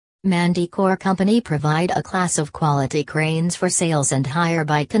Manticore Company provide a class of quality cranes for sales and hire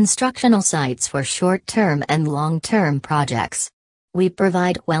by constructional sites for short-term and long-term projects. We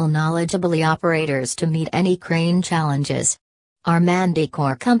provide knowledgeable operators to meet any crane challenges. Our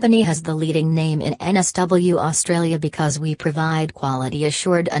Manticore Company has the leading name in NSW Australia because we provide quality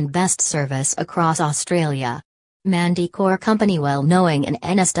assured and best service across Australia. Manticore Company well knowing in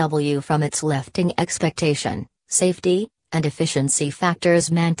NSW from its lifting expectation, safety, and efficiency factors.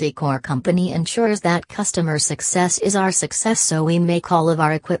 Manticore Company ensures that customer success is our success, so we make all of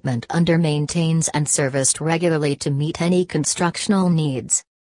our equipment under maintains and serviced regularly to meet any constructional needs.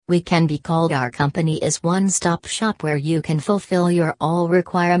 We can be called our company is one-stop shop where you can fulfill your all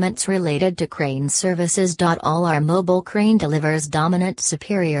requirements related to crane services. All our mobile crane delivers dominant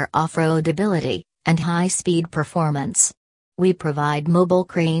superior off-road ability and high-speed performance. We provide mobile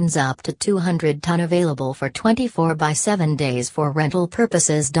cranes up to 200 ton available for 24/7 days for rental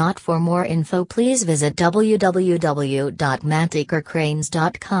purposes. For more info please visit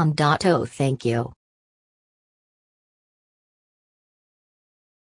www.manticorecranes.com. Thank you.